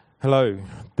Hello.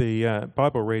 The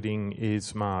Bible reading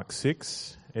is Mark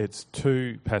 6. It's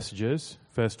two passages.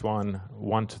 First one,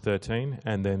 1 to 13,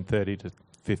 and then 30 to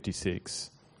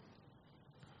 56.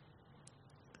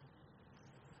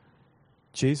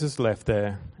 Jesus left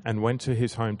there and went to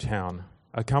his hometown,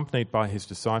 accompanied by his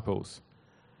disciples.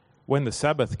 When the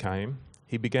Sabbath came,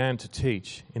 he began to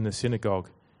teach in the synagogue,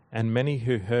 and many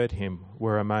who heard him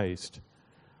were amazed.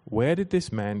 "Where did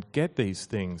this man get these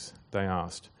things?" they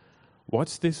asked.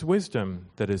 "What's this wisdom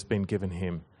that has been given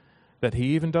him, that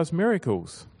he even does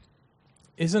miracles?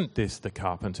 Isn't this the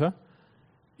carpenter?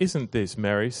 Isn't this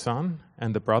Mary's son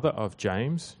and the brother of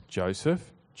James,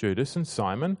 Joseph, Judas, and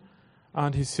Simon?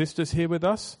 Aren't his sisters here with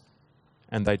us?"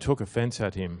 And they took offense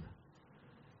at him.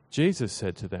 Jesus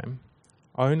said to them,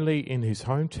 "Only in his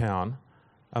hometown,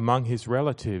 among his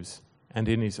relatives, and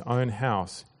in his own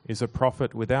house is a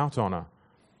prophet without honor.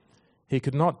 He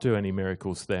could not do any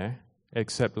miracles there,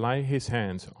 except lay his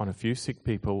hands on a few sick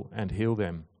people and heal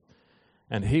them.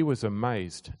 And he was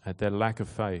amazed at their lack of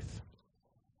faith."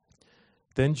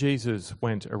 Then Jesus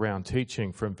went around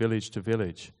teaching from village to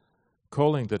village.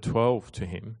 Calling the 12 to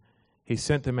him, he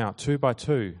sent them out 2 by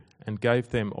 2 and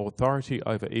gave them authority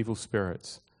over evil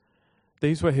spirits.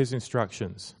 These were his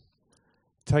instructions.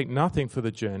 "Take nothing for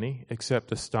the journey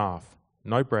except a staff,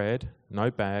 no bread,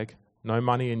 no bag, no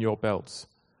money in your belts.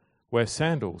 Wear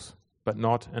sandals, but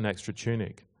not an extra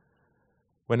tunic.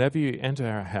 Whenever you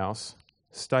enter a house,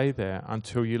 stay there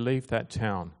until you leave that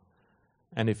town.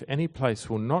 And if any place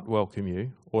will not welcome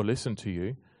you or listen to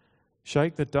you,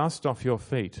 shake the dust off your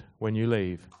feet when you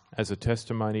leave as a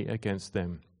testimony against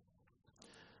them."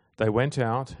 They went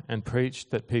out and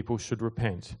preached that people should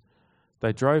repent.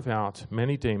 They drove out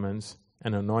many demons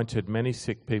and anointed many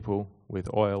sick people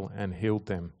with oil and healed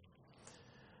them.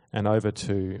 And over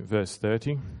to verse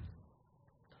 30.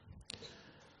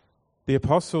 The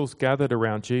apostles gathered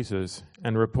around Jesus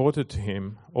and reported to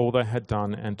him all they had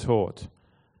done and taught.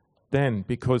 Then,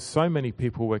 because so many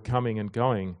people were coming and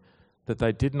going that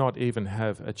they did not even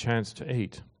have a chance to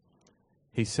eat,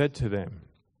 he said to them,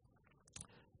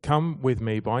 "Come with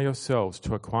me by yourselves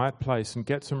to a quiet place and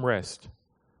get some rest."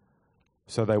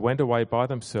 So they went away by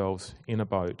themselves in a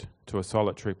boat to a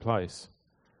solitary place.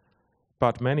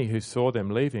 But many who saw them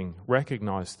leaving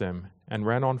recognized them and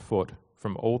ran on foot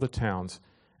from all the towns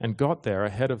and got there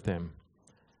ahead of them.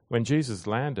 When Jesus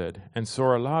landed and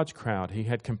saw a large crowd, he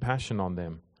had compassion on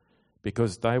them,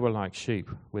 because they were like sheep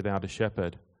without a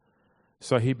shepherd.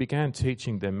 So he began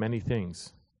teaching them many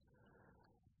things.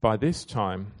 By this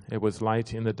time it was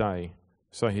late in the day,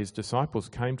 so his disciples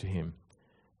came to him.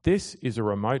 "This is a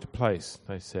remote place,"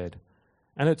 they said,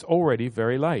 "and it's already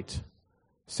very late.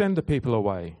 Send the people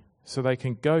away, so they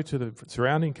can go to the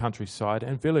surrounding countryside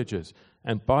and villages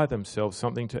and buy themselves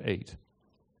something to eat."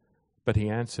 But he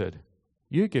answered,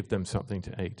 "You give them something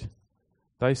to eat."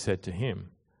 They said to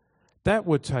him, "That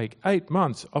would take 8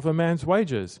 months of a man's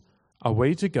wages. Are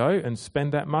we to go and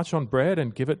spend that much on bread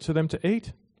and give it to them to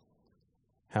eat?"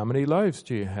 "How many loaves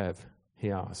do you have?"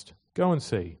 he asked. "Go and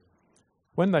see."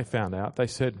 When they found out, they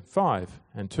said, 5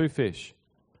 and 2 fish.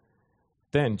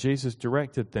 Then Jesus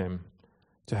directed them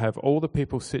to have all the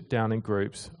people sit down in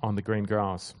groups on the green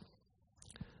grass.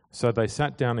 So they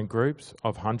sat down in groups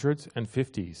of hundreds and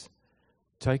 50s.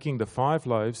 Taking the 5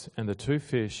 loaves and the 2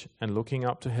 fish and looking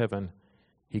up to heaven,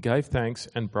 he gave thanks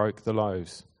and broke the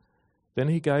loaves. Then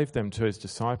he gave them to his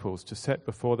disciples to set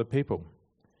before the people.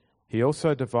 He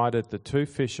also divided the 2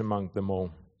 fish among them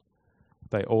all.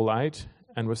 They all ate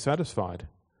and were satisfied,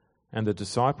 and the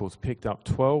disciples picked up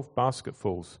 12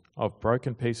 basketfuls of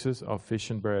broken pieces of fish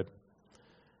and bread.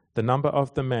 The number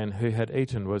of the men who had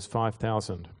eaten was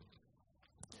 5,000.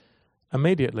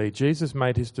 Immediately Jesus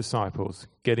made his disciples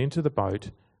get into the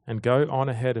boat and go on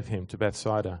ahead of him to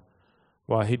Bethsaida,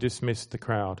 while he dismissed the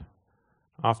crowd.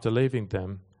 After leaving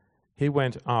them, he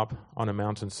went up on a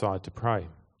mountainside to pray.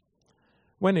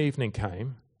 When evening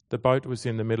came, the boat was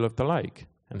in the middle of the lake,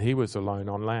 and he was alone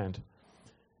on land.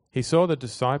 He saw the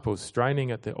disciples straining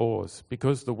at their oars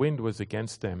because the wind was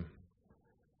against them.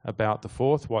 About the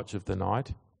 4th watch of the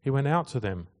night, he went out to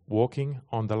them, walking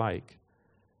on the lake.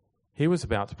 He was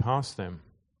about to pass them.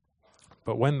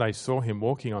 But when they saw him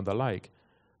walking on the lake,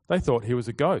 they thought he was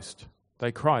a ghost.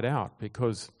 They cried out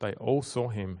because they all saw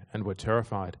him and were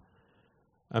terrified.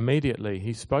 Immediately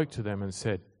he spoke to them and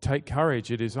said, "Take courage,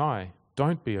 it is I.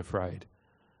 Don't be afraid."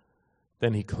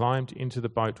 Then he climbed into the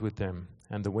boat with them,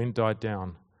 and the wind died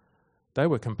down. They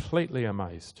were completely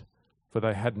amazed, for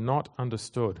they had not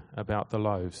understood about the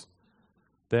loaves.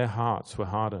 Their hearts were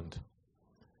hardened.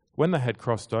 When they had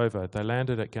crossed over, they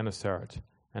landed at Gennesaret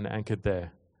and anchored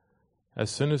there. As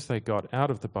soon as they got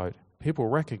out of the boat, people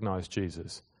recognized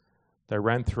Jesus. they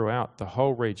ran throughout the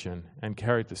whole region and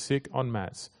carried the sick on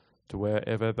mats to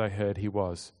wherever they heard he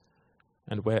was.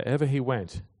 And wherever he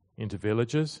went, into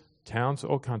villages, towns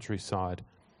or countryside,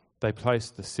 they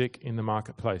placed the sick in the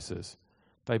marketplaces.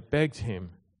 They begged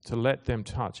him to let them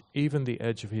touch even the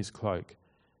edge of his cloak,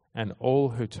 and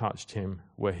all who touched him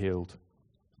were healed.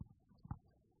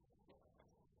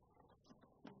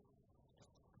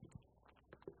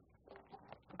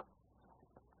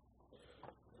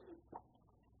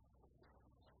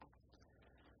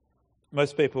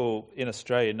 Most people in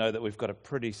Australia know that we've got a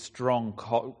pretty strong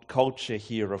culture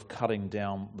here of cutting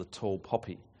down the tall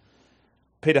poppy.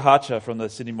 Peter Harcher from the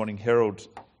Sydney Morning Herald,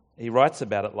 he writes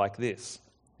about it like this.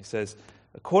 He says,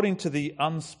 according to the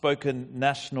unspoken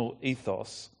national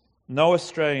ethos, no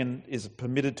Australian is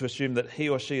permitted to assume that he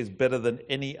or she is better than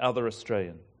any other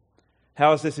Australian.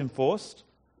 How is this enforced?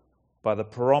 By the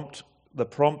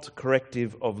prompt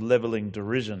corrective of levelling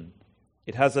derision.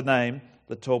 It has a name,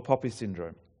 the tall poppy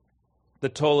syndrome. The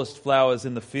tallest flowers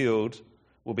in the field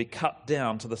will be cut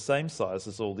down to the same size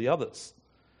as all the others.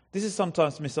 This is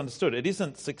sometimes misunderstood. It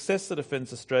isn't success that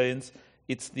offends Australians,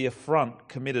 it's the affront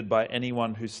committed by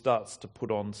anyone who starts to put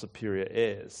on superior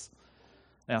airs.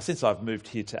 Now, since I've moved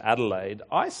here to Adelaide,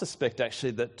 I suspect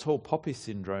actually that tall poppy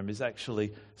syndrome is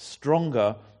actually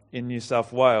stronger in New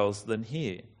South Wales than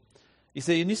here. You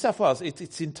see, in New South Wales,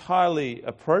 it's entirely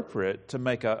appropriate to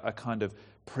make a kind of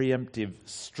preemptive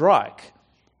strike.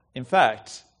 In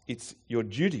fact, it's your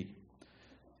duty.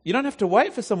 You don't have to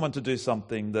wait for someone to do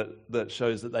something that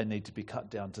shows that they need to be cut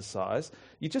down to size.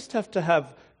 You just have to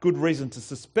have good reason to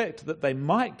suspect that they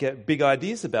might get big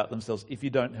ideas about themselves if you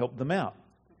don't help them out.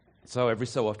 So every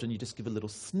so often you just give a little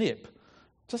snip,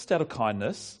 just out of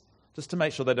kindness, just to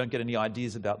make sure they don't get any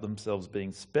ideas about themselves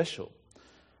being special.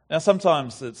 Now,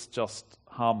 sometimes it's just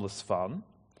harmless fun,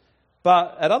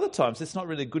 but at other times it's not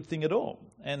really a good thing at all.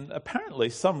 And apparently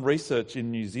some research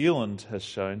in New Zealand has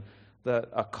shown that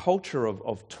a culture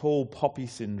of tall poppy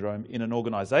syndrome in an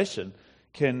organisation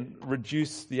can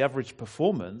reduce the average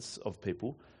performance of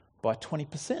people by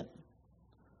 20%.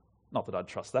 Not that I'd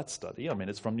trust that study. I mean,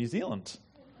 it's from New Zealand.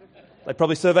 They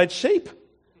probably surveyed sheep.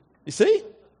 You see?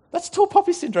 That's tall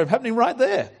poppy syndrome happening right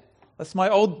there. That's my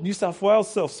old New South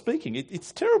Wales self speaking.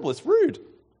 It's terrible. It's rude.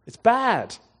 It's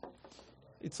bad.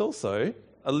 It's also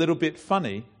a little bit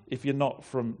funny if you're not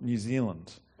from New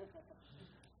Zealand.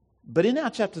 But in our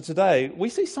chapter today, we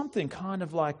see something kind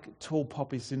of like tall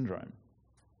poppy syndrome.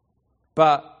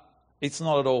 But it's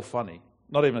not at all funny,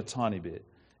 not even a tiny bit.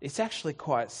 It's actually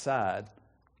quite sad.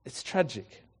 It's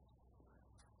tragic.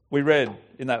 We read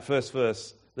in that first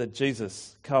verse that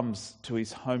Jesus comes to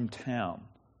his hometown,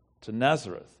 to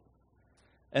Nazareth.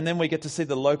 And then we get to see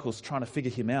the locals trying to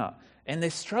figure him out. And they're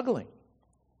struggling.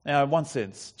 Now, in one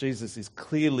sense, Jesus is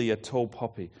clearly a tall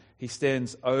poppy. He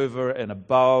stands over and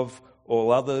above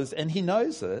all others, and he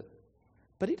knows it,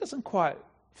 but he doesn't quite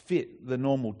fit the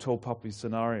normal tall poppy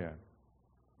scenario.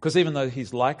 Because even though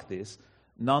he's like this,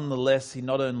 nonetheless, he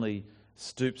not only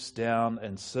stoops down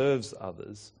and serves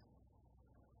others,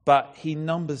 but he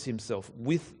numbers himself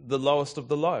with the lowest of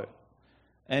the low.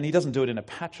 And he doesn't do it in a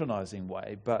patronizing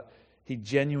way, but he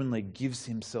genuinely gives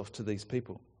himself to these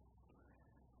people.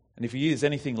 And if he is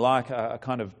anything like a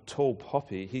kind of tall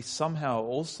poppy, he's somehow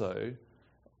also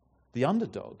the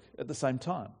underdog at the same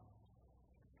time.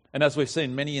 And as we've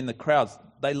seen, many in the crowds,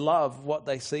 they love what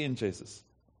they see in Jesus.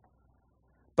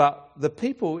 But the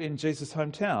people in Jesus'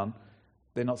 hometown,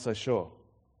 they're not so sure.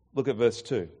 Look at verse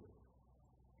 2.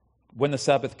 When the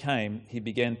Sabbath came, he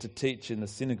began to teach in the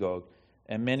synagogue,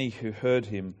 and many who heard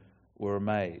him were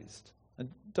amazed. And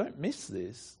don't miss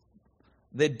this.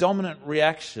 Their dominant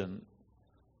reaction,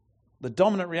 the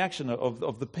dominant reaction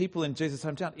of the people in Jesus'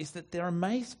 hometown is that they're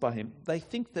amazed by him. They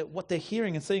think that what they're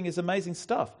hearing and seeing is amazing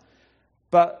stuff.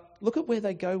 But look at where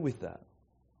they go with that.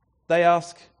 They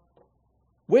ask,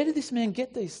 where did this man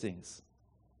get these things?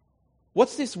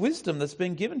 What's this wisdom that's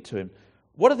been given to him?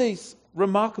 What are these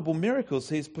remarkable miracles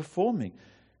he's performing?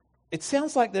 It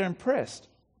sounds like they're impressed.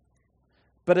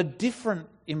 But a different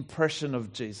impression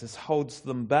of Jesus holds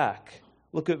them back.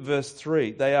 Look at verse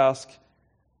 3. They ask,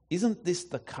 isn't this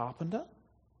the carpenter?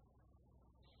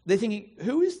 They're thinking,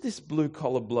 who is this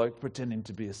blue-collar bloke pretending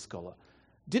to be a scholar?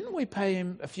 Didn't we pay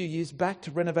him a few years back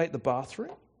to renovate the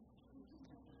bathroom?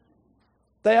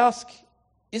 They ask,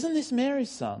 isn't this Mary's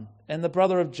son and the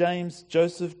brother of James,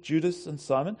 Joseph, Judas, and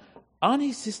Simon? Aren't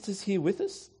his sisters here with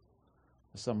us?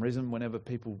 For some reason, whenever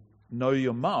people know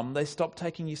your mum, they stop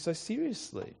taking you so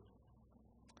seriously.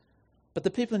 But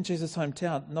the people in Jesus'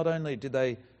 hometown, not only did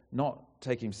they not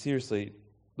take him seriously,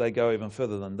 they go even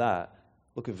further than that.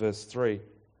 Look at verse 3.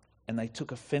 And they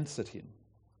took offense at him.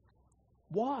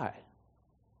 Why?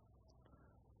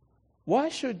 Why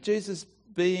should Jesus,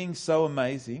 being so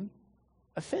amazing,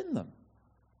 offend them?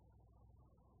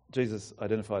 Jesus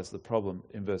identifies the problem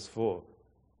in verse 4.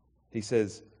 He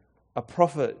says, "A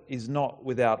prophet is not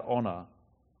without honor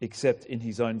except in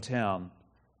his own town,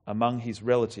 among his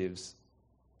relatives,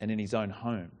 and in his own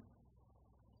home."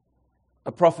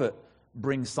 A prophet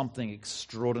brings something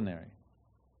extraordinary.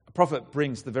 A prophet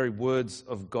brings the very words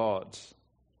of God.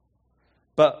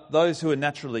 But those who are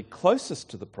naturally closest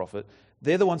to the prophet,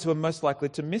 they're the ones who are most likely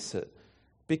to miss it,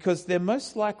 because they're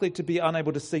most likely to be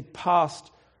unable to see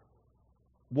past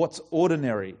what's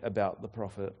ordinary about the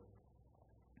prophet.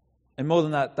 And more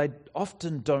than that, they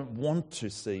often don't want to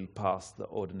see past the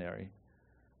ordinary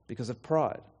because of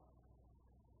pride.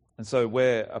 And so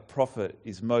where a prophet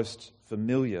is most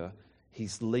familiar,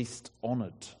 he's least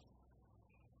honoured.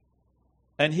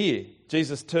 And here,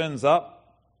 Jesus turns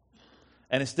up,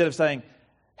 and instead of saying,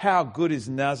 "How good is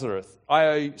Nazareth? I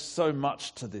owe so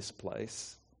much to this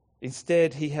place,"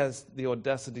 instead he has the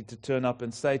audacity to turn up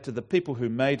and say to the people who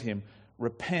made him,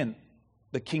 "Repent,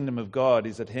 the kingdom of God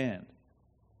is at hand."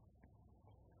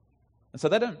 And so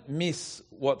they don't miss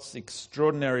what's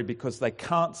extraordinary because they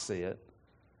can't see it.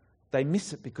 They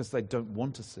miss it because they don't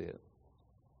want to see it.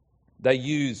 They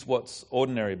use what's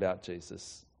ordinary about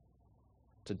Jesus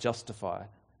to justify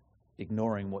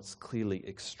ignoring what's clearly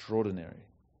extraordinary.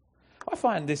 I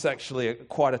find this actually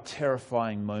quite a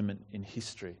terrifying moment in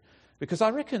history, because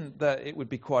I reckon that it would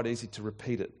be quite easy to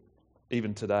repeat it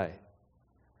even today.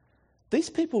 These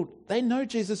people, they know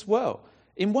Jesus well.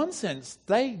 In one sense,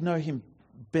 they know him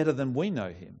better than we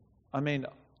know him. I mean,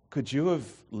 could you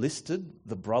have listed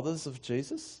the brothers of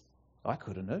Jesus? I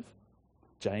couldn't have.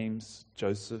 James,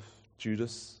 Joseph,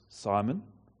 Judas, Simon.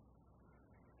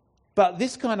 But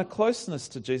this kind of closeness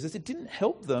to Jesus, it didn't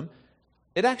help them.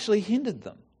 It actually hindered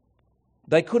them.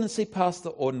 They couldn't see past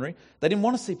the ordinary. They didn't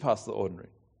want to see past the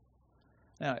ordinary.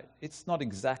 Now, it's not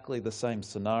exactly the same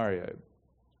scenario,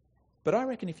 but I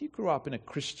reckon if you grew up in a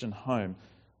Christian home,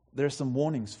 there are some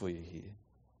warnings for you here.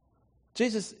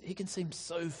 Jesus, he can seem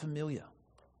so familiar,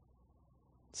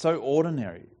 so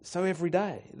ordinary, so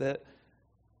everyday, that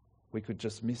we could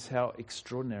just miss how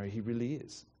extraordinary he really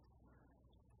is.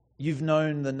 You've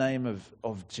known the name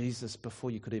of Jesus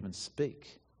before you could even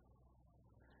speak.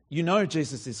 You know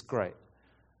Jesus is great.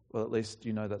 Well, at least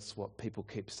you know that's what people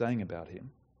keep saying about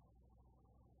him.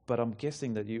 But I'm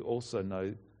guessing that you also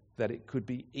know that it could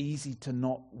be easy to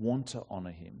not want to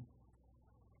honour him,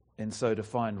 and so to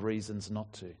find reasons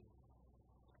not to.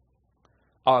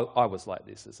 I was like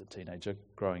this as a teenager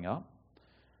growing up.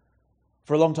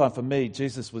 For a long time for me,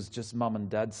 Jesus was just mum and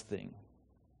dad's thing.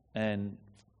 And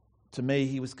to me,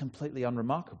 he was completely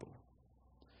unremarkable.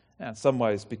 Now, in some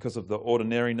ways, because of the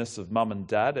ordinariness of mum and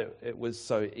dad, it was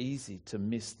so easy to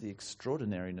miss the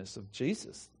extraordinariness of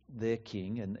Jesus, their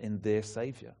king and their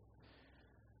saviour.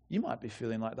 You might be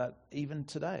feeling like that even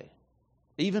today.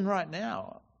 Even right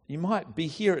now. You might be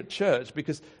here at church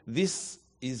because this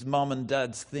is mum and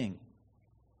dad's thing.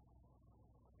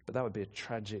 But that would be a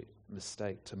tragic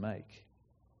mistake to make.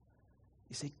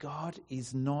 You see, God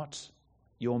is not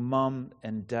your mum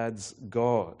and dad's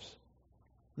God.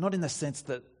 Not in the sense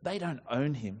that they don't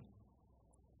own him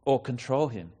or control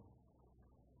him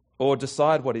or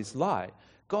decide what he's like.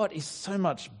 God is so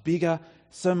much bigger,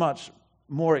 so much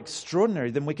more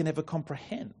extraordinary than we can ever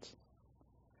comprehend.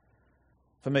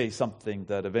 For me, something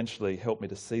that eventually helped me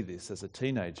to see this as a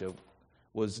teenager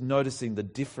was noticing the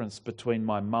difference between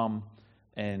my mum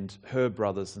and her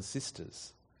brothers and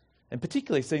sisters, and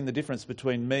particularly seeing the difference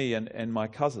between me and my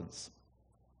cousins.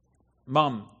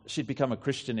 Mum, she'd become a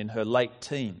Christian in her late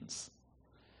teens,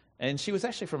 and she was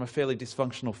actually from a fairly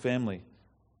dysfunctional family.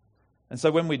 And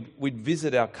so when we'd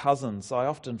visit our cousins, I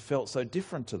often felt so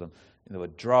different to them. There were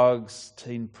drugs,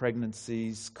 teen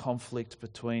pregnancies, conflict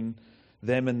between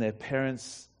them and their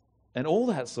parents, and all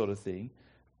that sort of thing.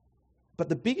 But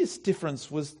the biggest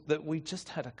difference was that we just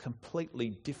had a completely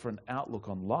different outlook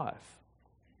on life.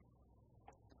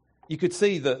 You could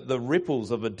see the ripples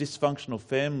of a dysfunctional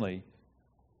family,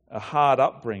 a hard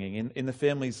upbringing in the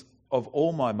families of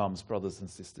all my mum's brothers and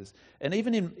sisters. And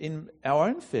even in our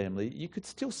own family, you could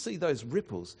still see those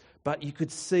ripples, but you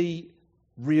could see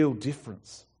real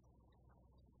difference.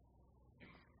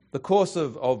 The course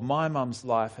of my mum's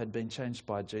life had been changed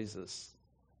by Jesus,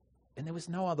 and there was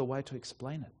no other way to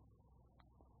explain it.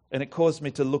 And it caused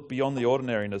me to look beyond the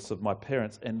ordinariness of my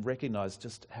parents and recognize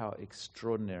just how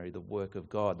extraordinary the work of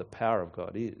God, the power of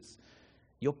God is.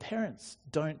 Your parents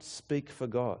don't speak for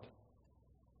God.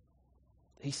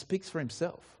 He speaks for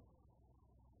himself.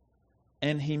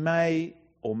 And he may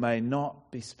or may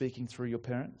not be speaking through your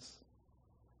parents.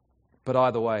 But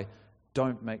either way,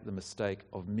 don't make the mistake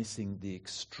of missing the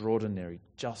extraordinary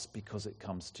just because it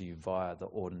comes to you via the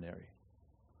ordinary.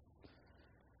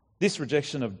 This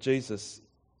rejection of Jesus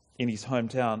in his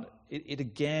hometown, it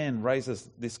again raises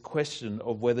this question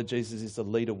of whether Jesus is a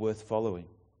leader worth following.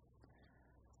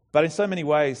 But in so many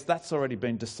ways, that's already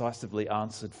been decisively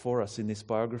answered for us in this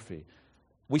biography.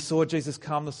 We saw Jesus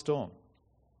calm the storm.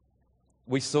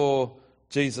 We saw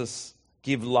Jesus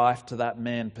give life to that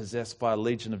man possessed by a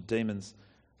legion of demons,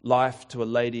 life to a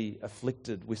lady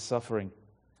afflicted with suffering.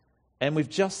 And we've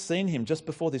just seen him, just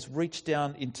before this, reach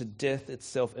down into death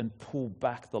itself and pull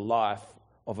back the life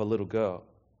of a little girl.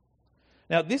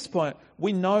 Now, at this point,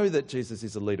 we know that Jesus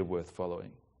is a leader worth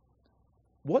following.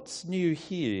 What's new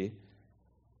here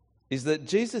is that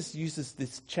Jesus uses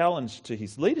this challenge to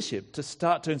his leadership to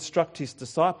start to instruct his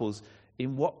disciples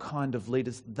in what kind of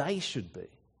leaders they should be.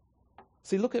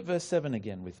 See, look at verse 7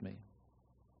 again with me.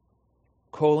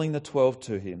 Calling the 12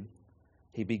 to him,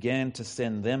 he began to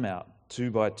send them out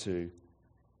 2 by 2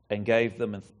 and gave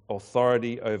them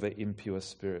authority over impure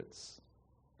spirits.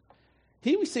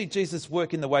 Here we see Jesus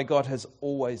work in the way God has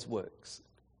always worked.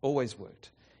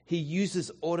 He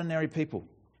uses ordinary people.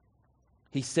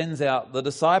 He sends out the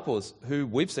disciples who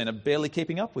we've seen are barely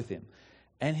keeping up with him.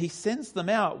 And he sends them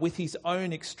out with his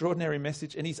own extraordinary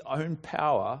message and his own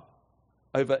power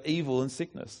over evil and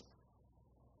sickness.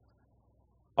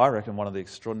 I reckon one of the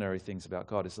extraordinary things about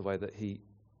God is the way that he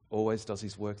always does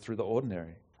his work through the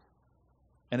ordinary.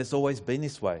 And it's always been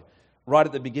this way. Right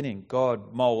at the beginning,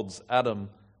 God molds Adam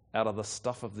out of the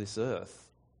stuff of this earth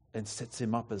and sets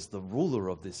him up as the ruler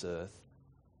of this earth,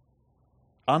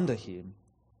 under him,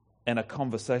 and a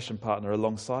conversation partner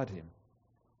alongside him.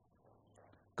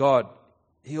 God,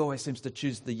 he always seems to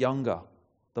choose the younger,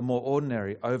 the more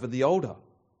ordinary, over the older.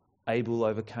 Abel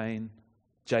over Cain,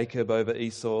 Jacob over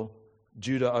Esau,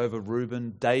 Judah over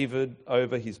Reuben, David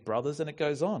over his brothers, and it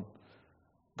goes on.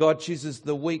 God chooses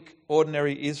the weak,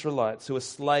 ordinary Israelites who are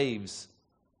slaves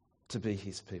to be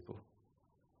his people.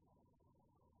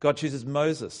 God chooses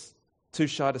Moses, too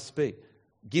shy to speak.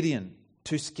 Gideon,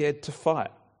 too scared to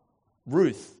fight.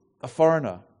 Ruth, a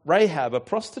foreigner. Rahab, a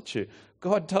prostitute.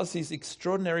 God does his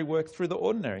extraordinary work through the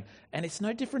ordinary. And it's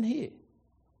no different here.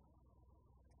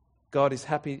 God is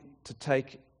happy to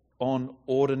take on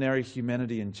ordinary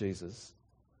humanity in Jesus.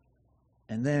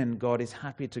 And then God is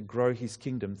happy to grow his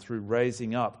kingdom through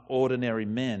raising up ordinary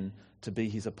men to be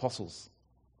his apostles.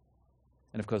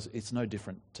 And of course, it's no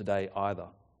different today either.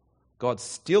 God's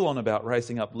still on about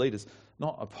raising up leaders,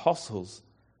 not apostles,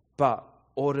 but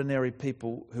ordinary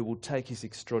people who will take his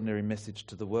extraordinary message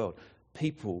to the world.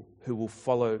 People who will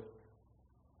follow,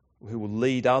 who will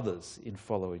lead others in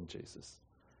following Jesus.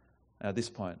 Now, at this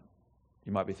point,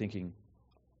 you might be thinking,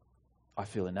 I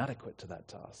feel inadequate to that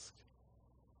task.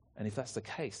 And if that's the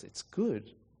case, it's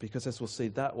good, because as we'll see,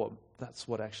 that's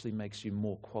what actually makes you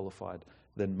more qualified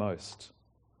than most.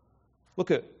 Look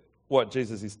at what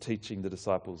Jesus is teaching the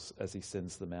disciples as he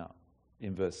sends them out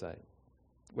in verse 8,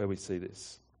 where we see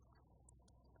this.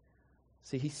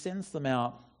 See, he sends them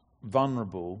out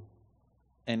vulnerable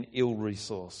and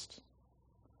ill-resourced.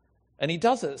 And he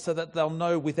does it so that they'll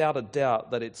know without a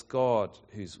doubt that it's God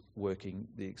who's working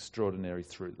the extraordinary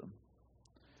through them.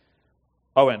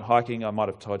 I went hiking, I might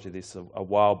have told you this a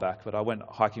while back, but I went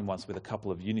hiking once with a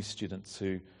couple of uni students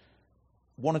who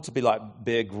wanted to be like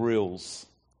Bear Grylls,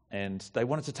 and they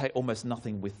wanted to take almost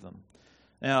nothing with them.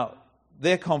 Now,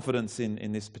 their confidence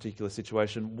in this particular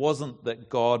situation wasn't that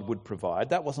God would provide.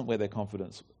 That wasn't where their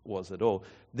confidence was at all.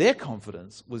 Their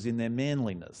confidence was in their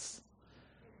manliness.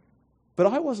 But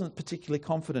I wasn't particularly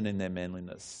confident in their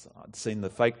manliness. I'd seen the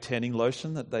fake tanning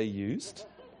lotion that they used.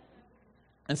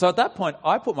 And so at that point,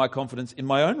 I put my confidence in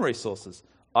my own resources.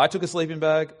 I took a sleeping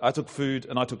bag, I took food,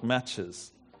 and I took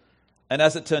matches. And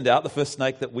as it turned out, the first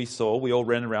snake that we saw, we all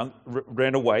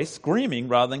ran away screaming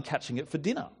rather than catching it for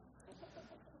dinner.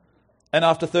 And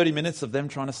after 30 minutes of them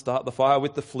trying to start the fire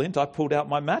with the flint, I pulled out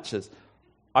my matches.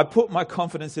 I put my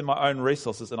confidence in my own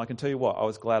resources, and I can tell you what, I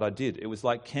was glad I did. It was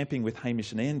like camping with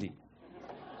Hamish and Andy.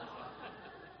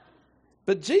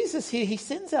 But Jesus here, he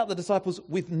sends out the disciples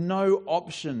with no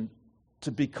option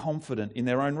to be confident in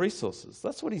their own resources.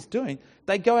 That's what he's doing.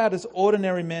 They go out as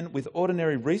ordinary men with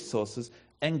ordinary resources,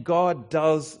 and God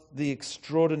does the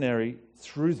extraordinary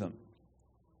through them.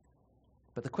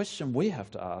 But the question we have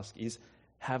to ask is,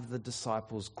 have the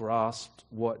disciples grasped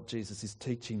what Jesus is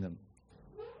teaching them?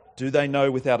 Do they know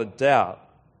without a doubt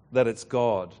that it's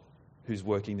God who's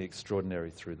working the extraordinary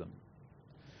through them?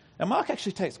 Now, Mark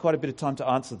actually takes quite a bit of time to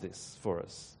answer this for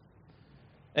us.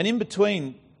 And in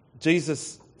between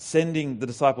Jesus sending the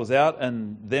disciples out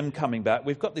and them coming back,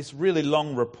 we've got this really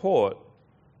long report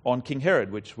on King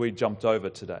Herod, which we jumped over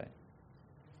today.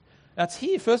 Now it's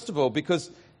here, first of all,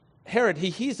 because Herod, he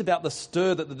hears about the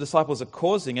stir that the disciples are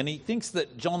causing, and he thinks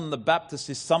that John the Baptist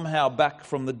is somehow back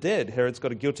from the dead. Herod's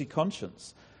got a guilty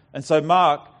conscience. And so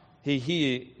Mark, he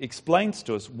here explains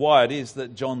to us why it is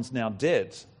that John's now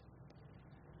dead.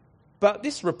 But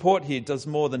this report here does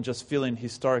more than just fill in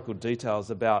historical details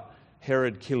about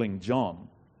Herod killing John.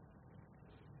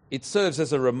 It serves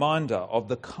as a reminder of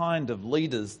the kind of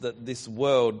leaders that this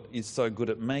world is so good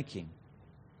at making.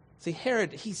 See,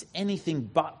 Herod, he's anything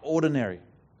but ordinary.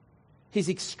 He's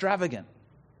extravagant.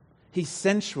 He's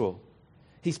sensual.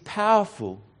 He's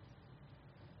powerful.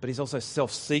 But he's also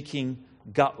self-seeking,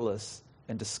 gutless,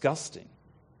 and disgusting.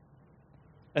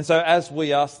 And so as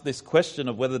we ask this question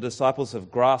of whether the disciples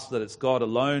have grasped that it's God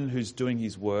alone who's doing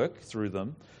his work through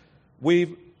them,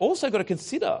 we've also got to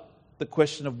consider the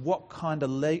question of what kind of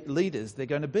leaders they're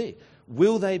going to be.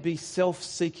 Will they be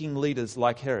self-seeking leaders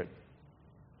like Herod?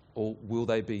 Or will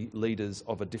they be leaders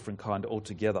of a different kind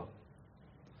altogether?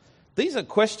 These are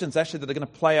questions actually that are going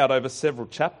to play out over several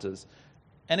chapters.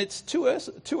 And it's too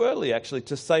early actually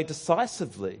to say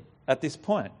decisively at this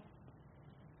point.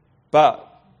 But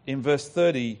in verse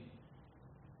 30,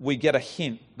 we get a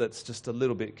hint that's just a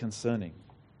little bit concerning.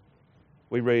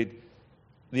 We read,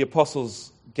 the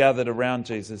apostles gathered around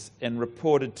Jesus and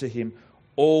reported to him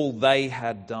all they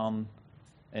had done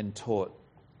and taught.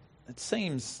 It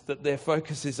seems that their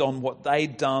focus is on what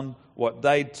they'd done, what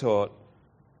they'd taught,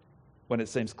 when it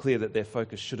seems clear that their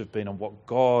focus should have been on what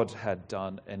God had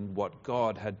done and what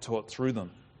God had taught through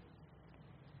them.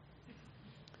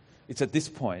 It's at this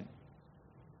point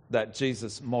that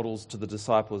Jesus models to the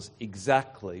disciples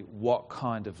exactly what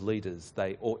kind of leaders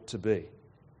they ought to be.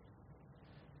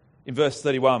 In verse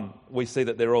 31, we see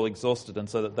that they're all exhausted, and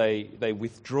so that they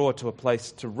withdraw to a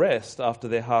place to rest after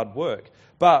their hard work.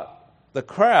 But the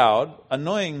crowd,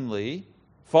 annoyingly,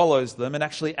 follows them and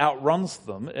actually outruns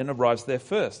them and arrives there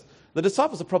first. The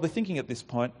disciples are probably thinking at this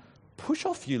point, push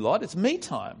off you lot, it's me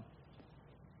time.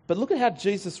 But look at how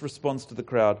Jesus responds to the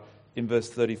crowd in verse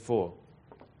 34.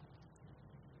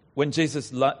 When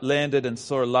Jesus landed and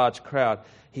saw a large crowd,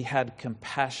 he had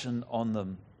compassion on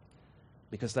them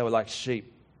because they were like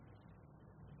sheep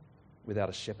without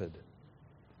a shepherd.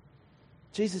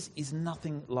 Jesus is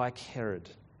nothing like Herod.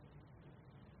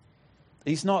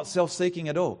 He's not self-seeking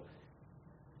at all.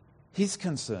 His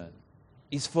concern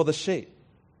is for the sheep.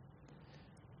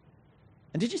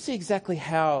 And did you see exactly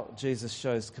how Jesus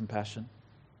shows compassion?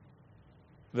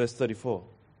 Verse 34.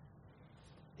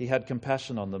 He had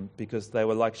compassion on them because they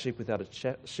were like sheep without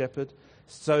a shepherd.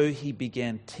 So he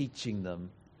began teaching them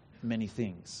many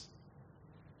things.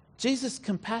 Jesus'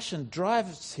 compassion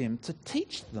drives him to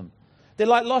teach them. They're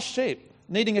like lost sheep,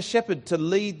 needing a shepherd to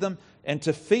lead them and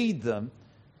to feed them.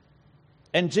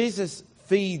 And Jesus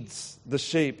feeds the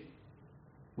sheep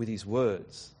with his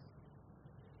words.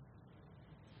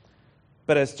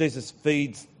 But as Jesus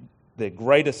feeds their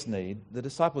greatest need, the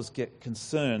disciples get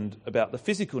concerned about the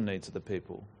physical needs of the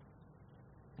people.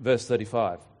 Verse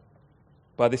 35.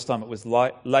 By this time it was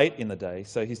late in the day,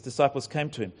 so his disciples came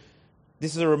to him.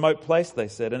 This is a remote place, they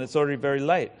said, and it's already very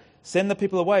late. Send the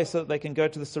people away so that they can go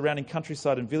to the surrounding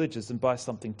countryside and villages and buy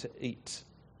something to eat.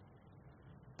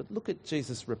 But look at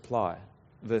Jesus' reply,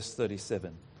 verse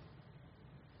 37.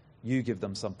 You give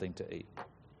them something to eat.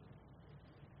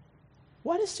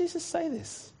 Why does Jesus say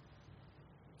this?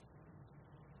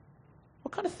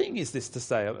 What kind of thing is this to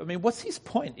say? I mean, what's his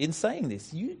point in saying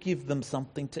this? You give them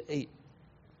something to eat.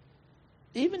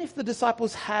 Even if the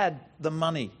disciples had the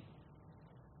money,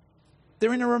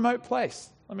 they're in a remote place.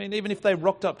 I mean, even if they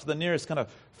rocked up to the nearest kind of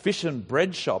fish and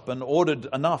bread shop and ordered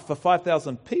enough for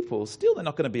 5,000 people, still they're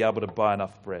not going to be able to buy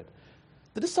enough bread.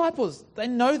 The disciples, they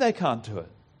know they can't do it.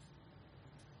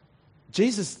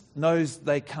 Jesus knows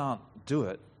they can't do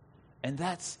it. And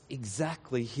that's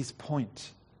exactly his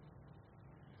point.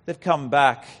 They've come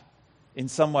back, in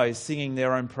some ways, singing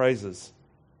their own praises,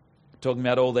 talking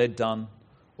about all they'd done,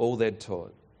 all they'd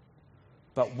taught.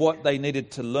 But what they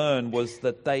needed to learn was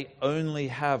that they only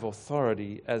have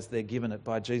authority as they're given it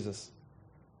by Jesus.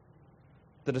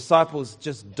 The disciples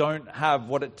just don't have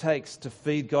what it takes to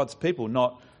feed God's people,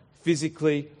 not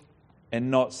physically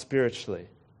and not spiritually.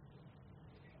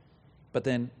 But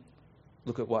then,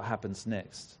 look at what happens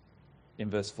next. In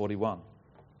verse 41,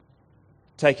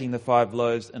 taking the 5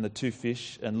 loaves and the 2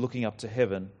 fish and looking up to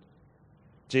heaven,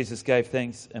 Jesus gave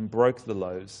thanks and broke the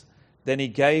loaves. Then he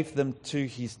gave them to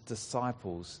his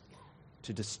disciples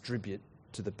to distribute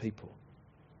to the people.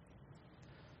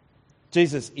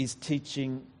 Jesus is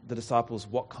teaching the disciples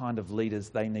what kind of leaders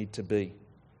they need to be.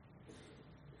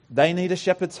 They need a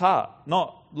shepherd's heart,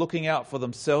 not looking out for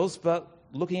themselves, but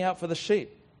looking out for the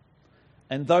sheep.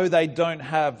 And though they don't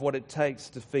have what it takes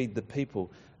to feed the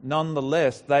people,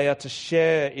 nonetheless, they are to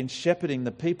share in shepherding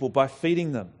the people by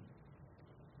feeding them,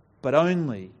 but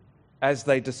only as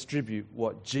they distribute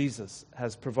what Jesus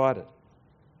has provided.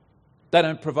 They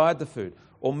don't provide the food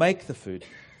or make the food.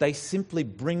 They simply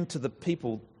bring to the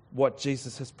people what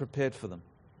Jesus has prepared for them.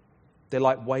 They're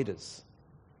like waiters.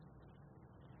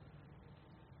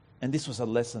 And this was a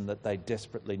lesson that they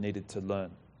desperately needed to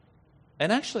learn.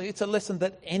 And actually, it's a lesson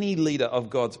that any leader of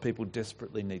God's people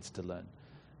desperately needs to learn.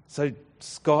 So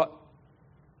Scott,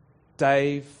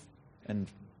 Dave, and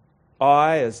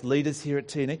I, as leaders here at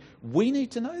TNE, we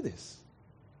need to know this.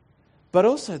 But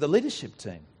also the leadership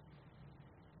team,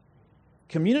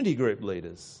 community group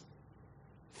leaders,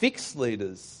 fix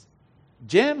leaders,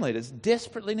 jam leaders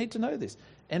desperately need to know this.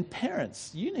 And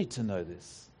parents, you need to know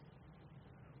this.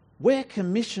 We're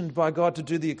commissioned by God to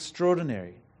do the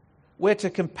extraordinary. We're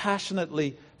to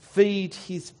compassionately feed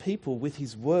his people with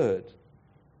his word.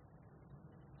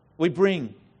 We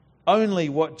bring only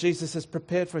what Jesus has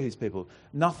prepared for his people,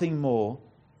 nothing more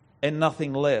and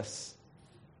nothing less.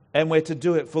 And we're to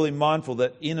do it fully mindful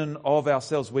that in and of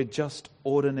ourselves we're just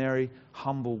ordinary,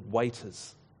 humble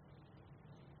waiters.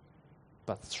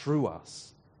 But through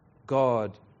us,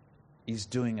 God is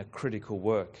doing a critical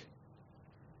work.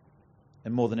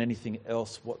 And more than anything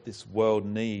else, what this world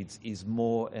needs is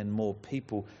more and more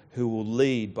people who will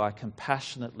lead by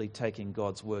compassionately taking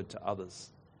God's word to others.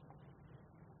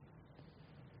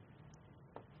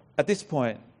 At this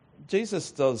point,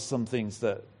 Jesus does some things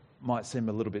that might seem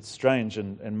a little bit strange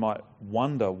and might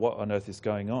wonder what on earth is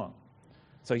going on.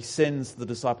 So he sends the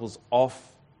disciples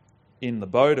off in the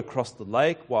boat across the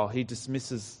lake while he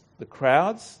dismisses the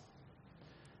crowds.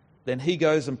 Then he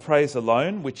goes and prays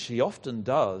alone, which he often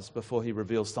does before he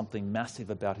reveals something massive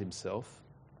about himself.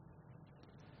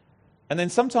 And then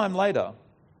sometime later,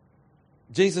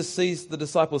 Jesus sees the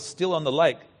disciples still on the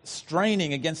lake,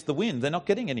 straining against the wind. They're not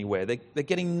getting anywhere. They're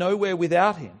getting nowhere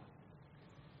without him.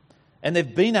 And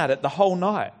they've been at it the whole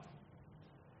night.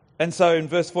 And so in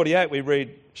verse 48 we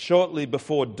read, shortly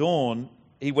before dawn,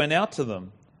 he went out to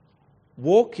them,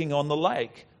 walking on the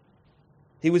lake.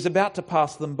 He was about to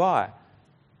pass them by.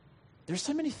 There are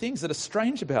so many things that are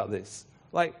strange about this.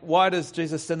 Like, why does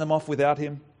Jesus send them off without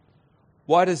him?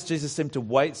 Why does Jesus seem to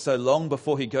wait so long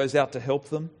before he goes out to help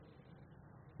them?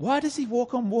 Why does he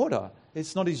walk on water?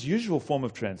 It's not his usual form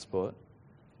of transport.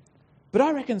 But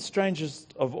I reckon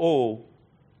strangest of all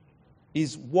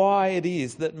is why it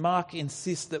is that Mark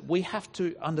insists that we have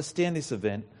to understand this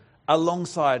event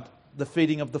alongside the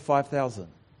feeding of the 5,000.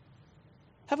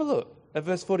 Have a look at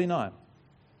verse 49.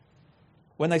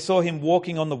 When they saw him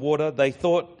walking on the water, they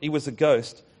thought he was a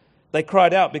ghost. They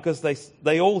cried out because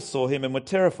they all saw him and were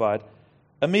terrified.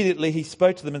 Immediately he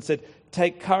spoke to them and said,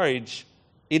 "Take courage,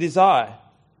 it is I.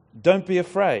 Don't be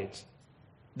afraid."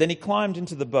 Then he climbed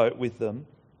into the boat with them,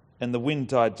 and the wind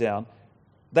died down.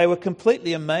 They were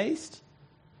completely amazed.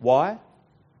 Why?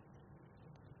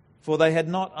 For they had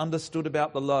not understood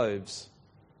about the loaves.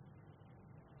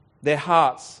 Their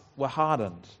hearts were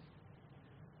hardened.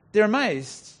 They're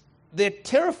amazed. They're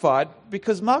terrified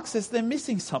because Mark says they're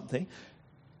missing something.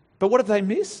 But what have they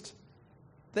missed?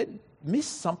 They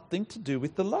missed something to do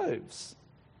with the loaves.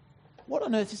 What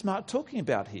on earth is Mark talking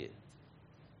about here?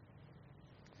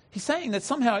 He's saying that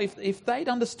somehow if they'd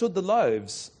understood the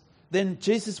loaves, then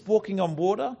Jesus walking on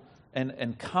water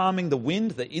and calming the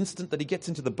wind the instant that he gets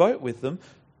into the boat with them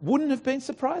wouldn't have been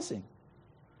surprising.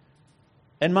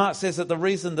 And Mark says that the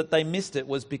reason that they missed it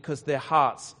was because their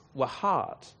hearts were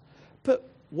hard. But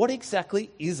what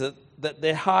exactly is it that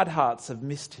their hard hearts have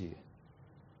missed here?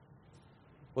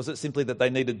 Was it simply that they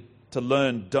needed to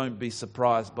learn, don't be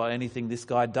surprised by anything this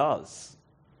guy does?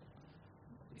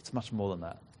 It's much more than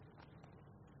that.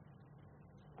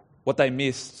 What they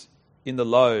missed in the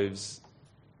loaves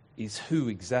is who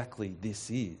exactly this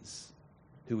is,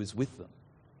 who is with them.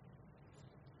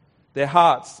 Their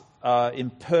hearts are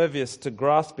impervious to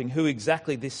grasping who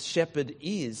exactly this shepherd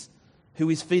is who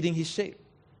is feeding his sheep.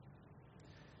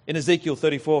 In Ezekiel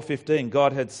 34:15,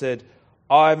 God had said,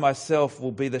 "I myself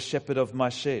will be the shepherd of my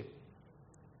sheep,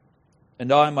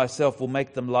 and I myself will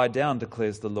make them lie down,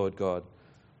 declares the Lord God."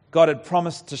 God had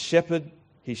promised to shepherd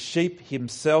his sheep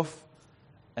himself,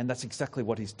 and that's exactly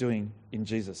what he's doing in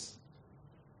Jesus.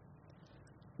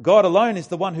 God alone is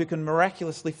the one who can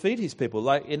miraculously feed his people.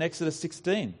 Like in Exodus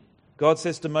 16, God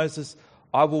says to Moses,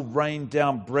 "I will rain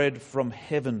down bread from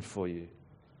heaven for you."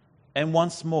 And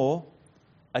once more,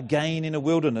 again in a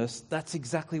wilderness, that's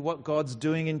exactly what God's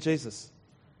doing in Jesus.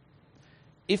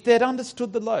 If they'd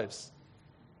understood the loaves,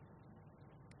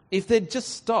 if they'd just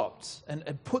stopped and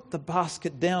put the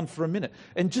basket down for a minute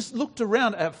and just looked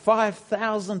around at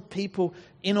 5,000 people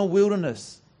in a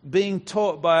wilderness being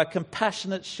taught by a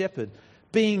compassionate shepherd,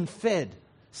 being fed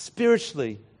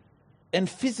spiritually and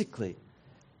physically,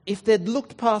 if they'd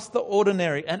looked past the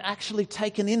ordinary and actually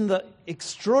taken in the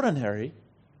extraordinary,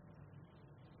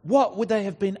 what would they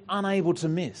have been unable to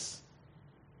miss?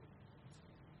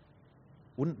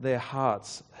 Wouldn't their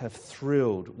hearts have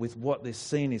thrilled with what this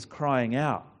scene is crying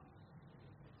out?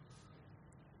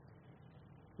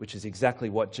 Which is exactly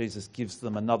what Jesus gives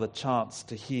them another chance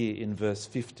to hear in verse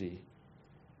 50.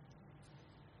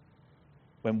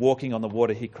 When walking on the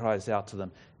water, he cries out to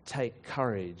them, "Take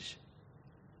courage,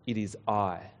 it is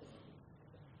I."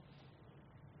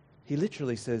 He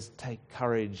literally says, "Take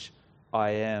courage, I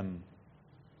am,"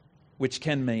 which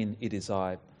can mean it is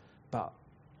I, but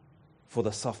for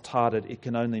the soft-hearted, it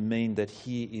can only mean that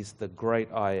he is the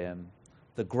great I am,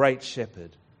 the great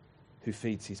shepherd who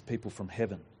feeds his people from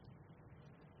heaven.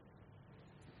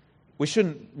 We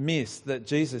shouldn't miss that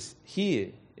Jesus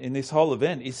here in this whole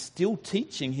event is still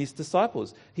teaching his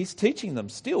disciples. He's teaching them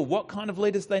still what kind of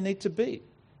leaders they need to be.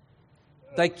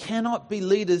 They cannot be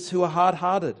leaders who are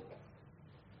hard-hearted,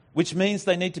 which means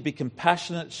they need to be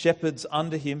compassionate shepherds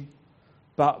under him.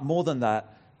 But more than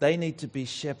that, they need to be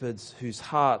shepherds whose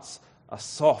hearts are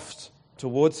soft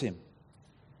towards him.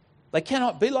 They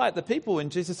cannot be like the people in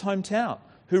Jesus' hometown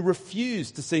who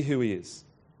refuse to see who he is.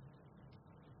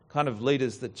 Kind of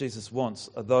leaders that Jesus wants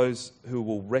are those who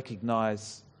will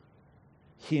recognize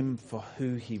him for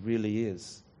who he really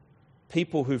is.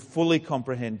 People who fully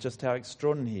comprehend just how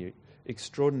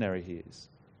extraordinary he is.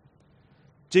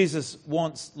 Jesus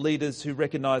wants leaders who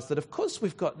recognize that, of course,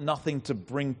 we've got nothing to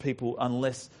bring people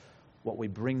unless what we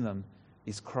bring them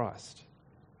is Christ.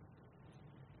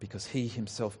 Because he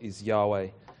himself is Yahweh,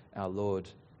 our Lord,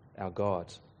 our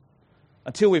God.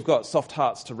 Until we've got soft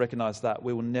hearts to recognize that,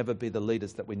 we will never be the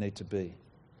leaders that we need to be.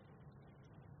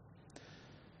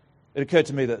 It occurred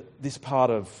to me that this part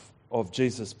of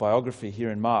Jesus' biography here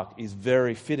in Mark is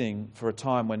very fitting for a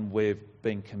time when we've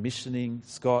been commissioning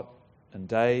Scott and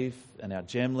Dave and our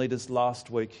Jam leaders last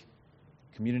week,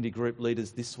 community group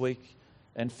leaders this week,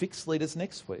 and Fix leaders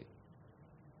next week.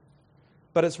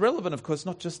 But it's relevant, of course,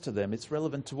 not just to them, it's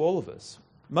relevant to all of us.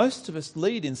 Most of us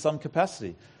lead in some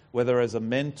capacity, whether as a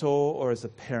mentor or as a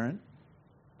parent.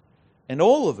 And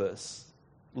all of us,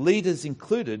 leaders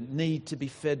included, need to be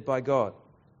fed by God.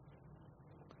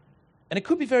 And it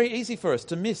could be very easy for us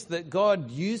to miss that God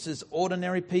uses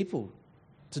ordinary people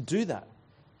to do that.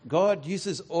 God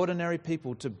uses ordinary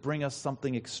people to bring us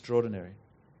something extraordinary.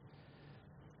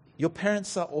 Your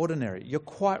parents are ordinary. You're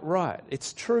quite right.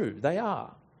 It's true. They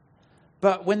are.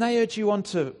 But when they urge you on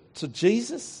to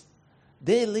Jesus,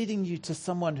 they're leading you to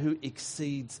someone who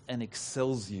exceeds and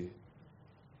excels you.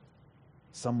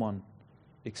 Someone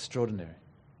extraordinary.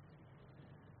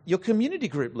 Your community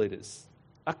group leaders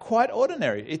are quite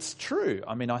ordinary. It's true.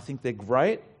 I mean, I think they're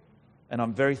great, and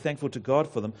I'm very thankful to God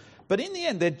for them. But in the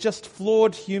end, they're just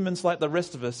flawed humans like the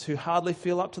rest of us who hardly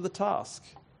feel up to the task.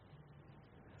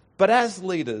 But as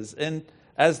leaders and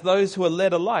as those who are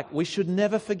led alike, we should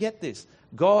never forget this.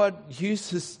 God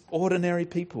uses ordinary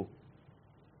people,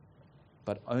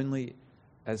 but only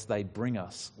as they bring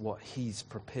us what he's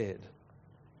prepared.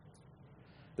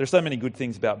 There are so many good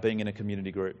things about being in a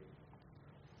community group,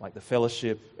 like the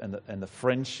fellowship and the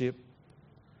friendship,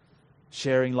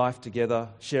 sharing life together,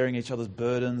 sharing each other's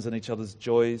burdens and each other's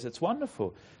joys. It's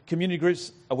wonderful. Community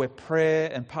groups are where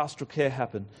prayer and pastoral care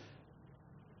happen.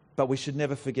 But we should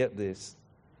never forget this.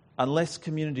 Unless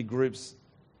community groups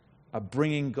are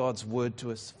bringing God's word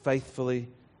to us faithfully,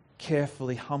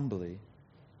 carefully, humbly,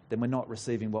 then we're not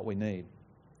receiving what we need.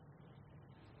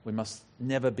 We must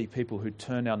never be people who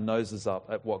turn our noses up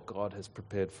at what God has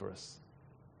prepared for us.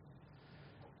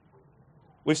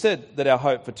 We've said that our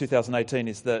hope for 2018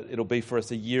 is that it'll be for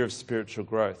us a year of spiritual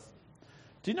growth.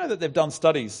 Do you know that they've done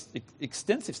studies,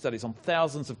 extensive studies on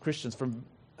thousands of Christians from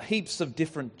heaps of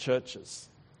different churches?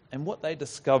 And what they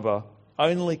discover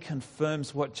only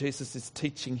confirms what Jesus is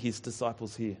teaching his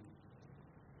disciples here.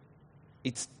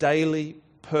 It's daily,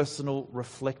 personal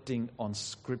reflecting on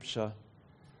Scripture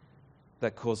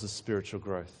that causes spiritual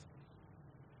growth.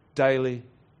 Daily,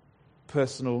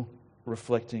 personal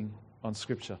reflecting on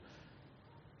Scripture.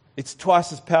 It's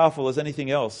twice as powerful as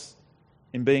anything else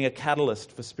in being a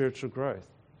catalyst for spiritual growth.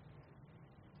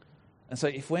 And so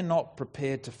if we're not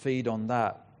prepared to feed on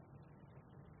that,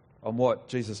 on what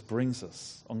Jesus brings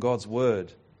us, on God's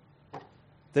word,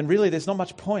 then really there's not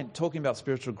much point talking about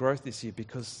spiritual growth this year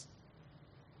because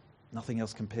nothing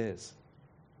else compares.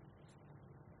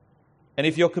 And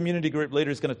if your community group leader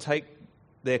is going to take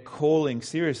their calling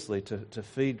seriously to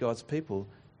feed God's people,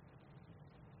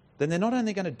 then they're not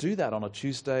only going to do that on a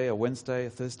Tuesday, a Wednesday, a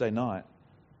Thursday night,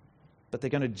 but they're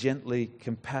going to gently,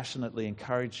 compassionately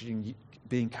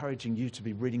be encouraging you to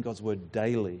be reading God's word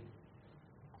daily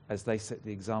as they set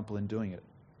the example in doing it.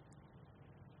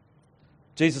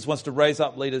 Jesus wants to raise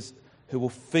up leaders who will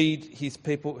feed his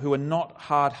people, who are not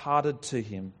hard-hearted to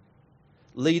him.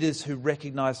 Leaders who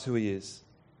recognize who he is.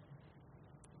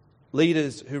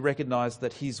 Leaders who recognize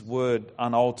that his word,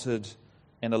 unaltered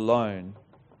and alone,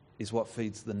 is what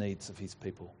feeds the needs of his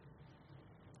people.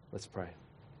 Let's pray.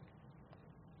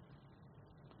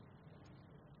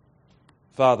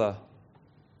 Father,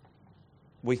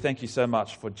 we thank you so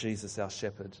much for Jesus, our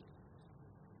shepherd.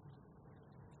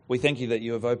 We thank you that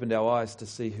you have opened our eyes to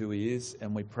see who he is,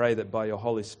 and we pray that by your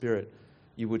Holy Spirit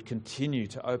you would continue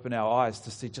to open our eyes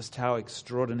to see just how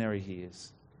extraordinary he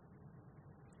is.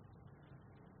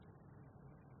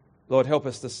 Lord, help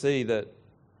us to see that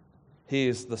he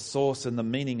is the source and the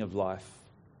meaning of life.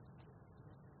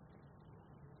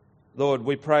 Lord,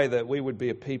 we pray that we would be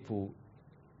a people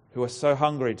who are so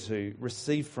hungry to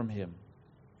receive from him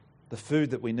the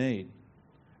food that we need.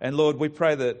 And Lord, we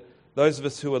pray that those of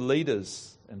us who are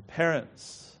leaders and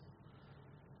parents,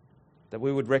 that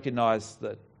we would recognize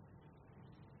that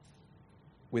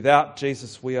without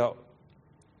Jesus we are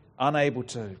unable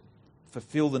to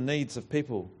fulfill the needs of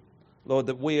people. Lord,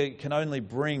 that we can only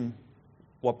bring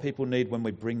what people need when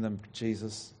we bring them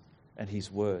Jesus and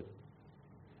his word.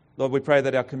 Lord, we pray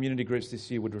that our community groups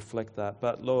this year would reflect that.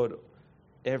 But Lord,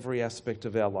 every aspect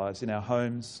of our lives, in our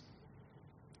homes,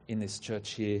 in this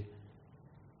church here,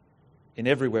 in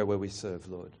everywhere where we serve,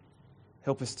 Lord,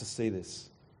 help us to see this.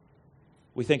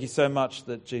 We thank you so much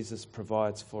that Jesus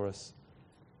provides for us.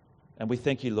 And we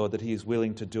thank you, Lord, that he is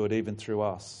willing to do it even through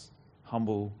us,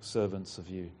 humble servants of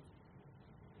you.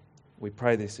 We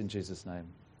pray this in Jesus' name.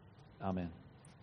 Amen.